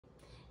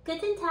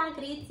Guten Tag,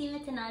 grüezi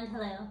miteinander,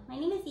 hello. My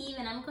name is Eve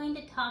and I'm going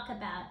to talk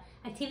about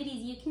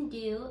activities you can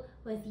do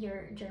with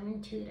your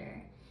German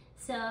tutor.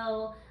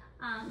 So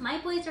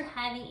my boys are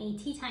having a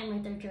tea time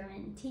with their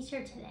German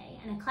teacher today,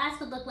 and a class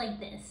would look like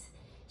this.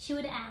 She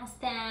would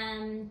ask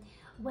them,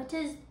 what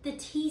does the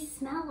tea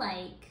smell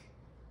like?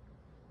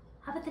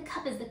 How about the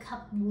cup? Is the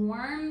cup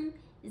warm?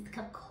 Is the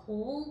cup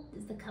cold?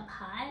 Is the cup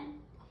hot?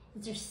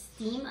 Is there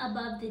steam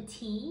above the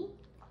tea?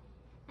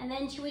 And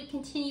then she would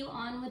continue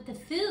on with the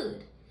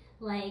food.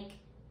 Like,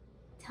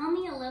 tell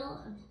me a little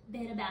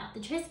bit about the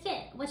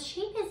Triscuit. What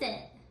shape is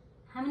it?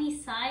 How many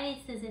sides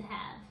does it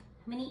have?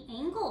 How many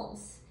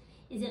angles?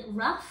 Is it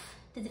rough?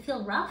 Does it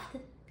feel rough?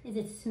 Is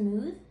it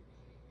smooth?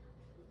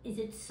 Is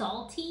it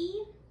salty?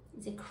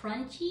 Is it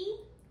crunchy?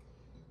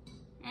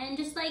 And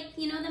just like,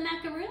 the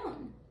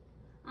macaroon.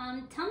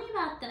 Tell me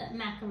about the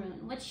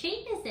macaroon. What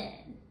shape is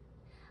it?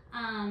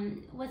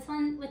 What's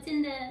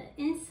in the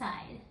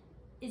inside?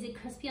 Is it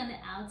crispy on the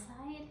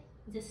outside?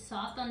 Is it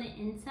soft on the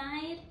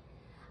inside?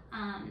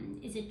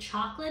 Is it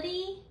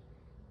chocolatey?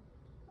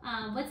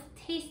 What's the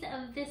taste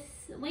of this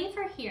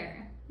wafer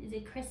here? Is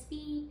it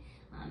crispy?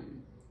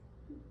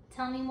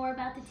 Tell me more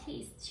about the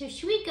taste. So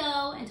should we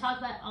go and talk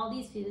about all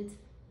these foods?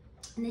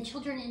 And the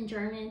children in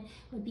German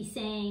would be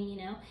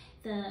saying,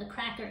 the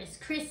cracker is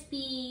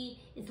crispy,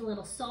 it's a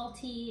little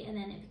salty, and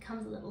then it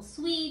becomes a little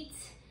sweet.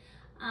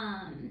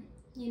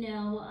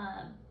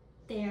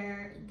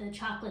 The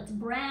chocolate's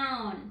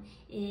brown,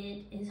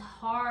 it is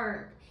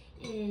hard,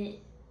 it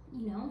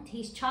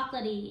tastes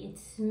chocolatey,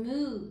 it's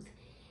smooth.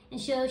 And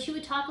so she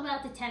would talk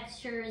about the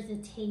textures, the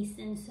taste,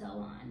 and so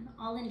on,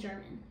 all in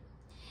German.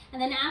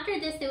 And then after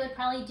this, they would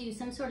probably do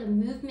some sort of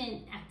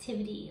movement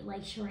activity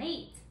like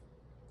charades.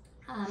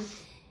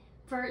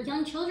 For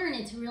young children,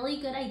 it's a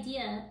really good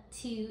idea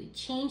to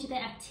change the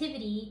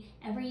activity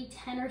every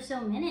 10 or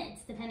so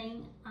minutes,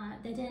 depending on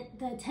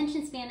the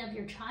attention span of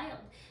your child.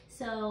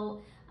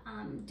 So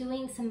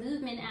doing some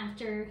movement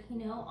after,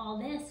 all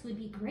this would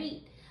be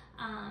great.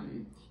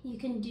 You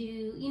can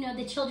do,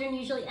 the children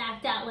usually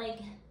act out like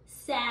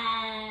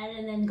sad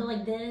and then go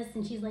like this,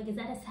 and she's like, is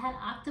that a sad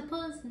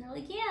octopus? And they're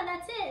like, yeah,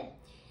 that's it.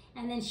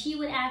 And then she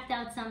would act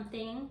out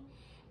something,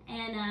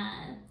 and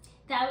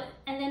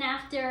then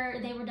after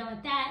they were done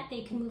with that,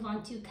 they could move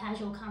on to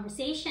casual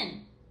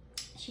conversation.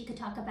 She could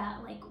talk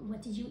about, like,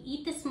 what did you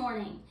eat this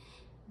morning?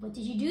 What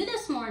did you do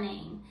this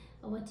morning?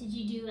 What did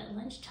you do at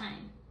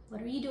lunchtime?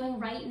 What are you doing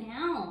right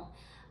now?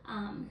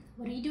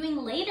 What are you doing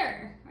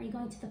later? Are you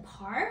going to the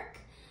park?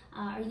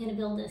 Are you going to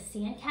build a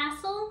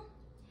sandcastle?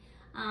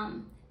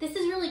 This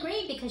is really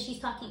great because she's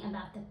talking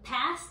about the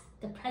past,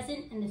 the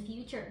present, and the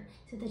future.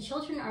 So the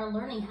children are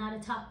learning how to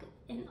talk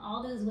in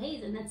all those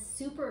ways, and that's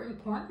super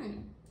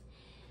important.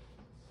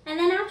 And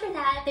then after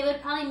that, they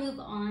would probably move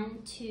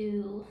on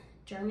to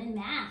German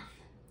math.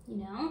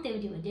 They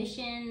would do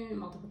addition,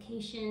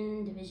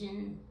 multiplication,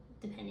 division,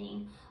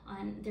 depending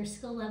on their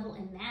skill level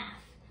in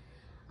math.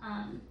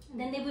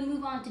 Then they would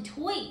move on to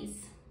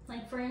toys.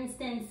 Like, for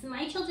instance,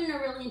 my children are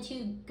really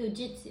into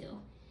Gojitsu.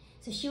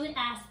 So she would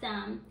ask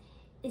them,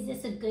 is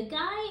this a good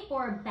guy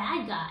or a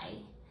bad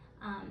guy?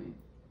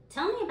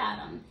 Tell me about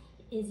him.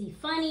 Is he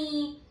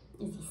funny?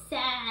 Is he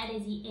sad?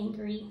 Is he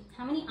angry?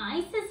 How many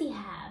eyes does he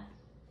have?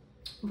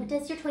 What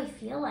does your toy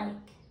feel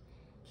like?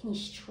 Can you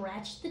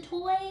stretch the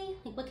toy?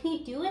 Like, what can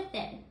you do with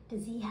it?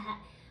 Does he have,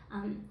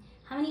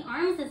 how many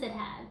arms does it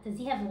have? Does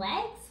he have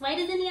legs? Why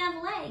doesn't he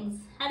have legs?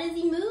 How does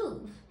he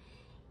move?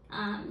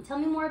 Tell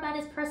me more about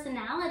his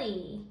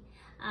personality.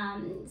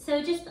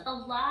 So just a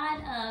lot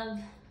of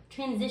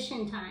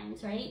transition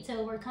times, right?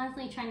 So we're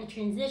constantly trying to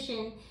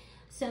transition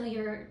so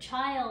your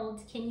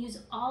child can use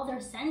all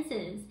their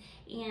senses,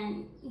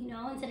 and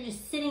instead of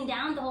just sitting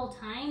down the whole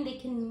time, they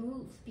can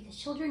move, because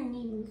children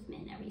need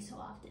movement every so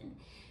often.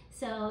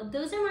 So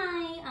those are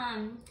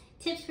my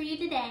tips for you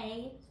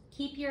today.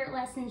 Keep your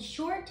lessons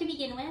short to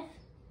begin with,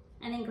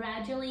 and then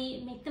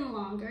gradually make them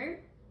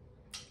longer,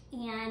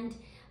 and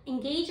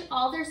engage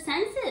all their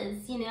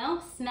senses,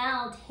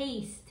 smell,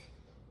 taste,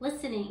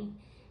 listening,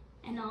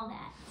 and all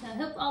that. So I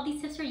hope all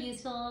these tips were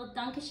useful.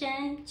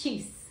 Dankeschön.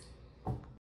 Tschüss.